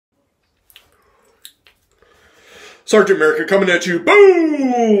Sergeant America coming at you.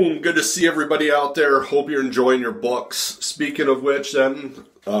 Boom! Good to see everybody out there. Hope you're enjoying your books. Speaking of which, then,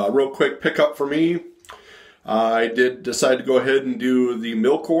 real quick pickup for me. I did decide to go ahead and do the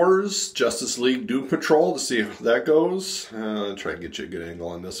Milk Wars Justice League Doom Patrol to see how that goes. Try and get you a good angle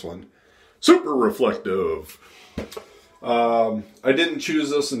on this one. Super reflective. I didn't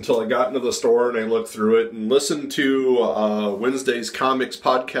choose this until I got into the store and I looked through it and listened to Wednesday's Comics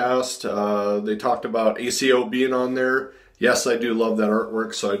podcast. They talked about ACO being on there. Yes, I do love that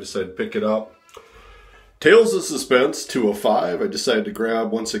artwork, so I decided to pick it up. Tales of Suspense 205. I decided to grab,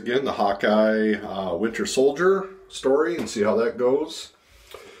 once again, the Hawkeye Winter Soldier story and see how that goes.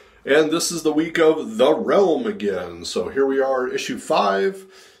 And this is the week of The Realm again. So here we are, issue 5.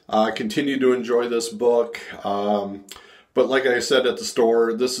 I continue to enjoy this book. But like I said at the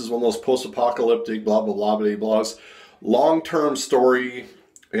store, this is one of those post-apocalyptic blah, blah, blah, blah, blahs. Long-term story,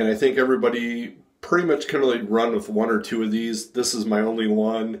 and I think everybody pretty much can only run with one or two of these. This is my only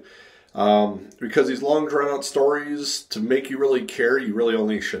one. Because these long drawn-out stories, to make you really care, you really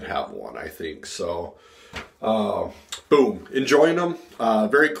only should have one, I think. So, boom. Enjoying them.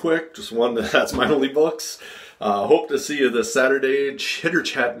 Very quick. Just one that's my only books. Hope to see you this Saturday,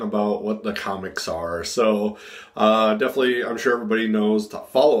 chitter-chatting about what the comics are. So, definitely, I'm sure everybody knows to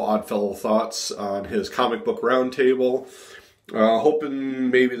follow Oddfellow Thoughts on his comic book roundtable.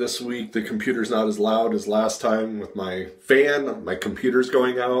 Hoping maybe this week the computer's not as loud as last time with my fan. My computer's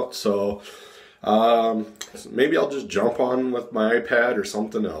going out, so maybe I'll just jump on with my iPad or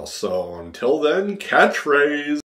something else. So until then, catchphrase.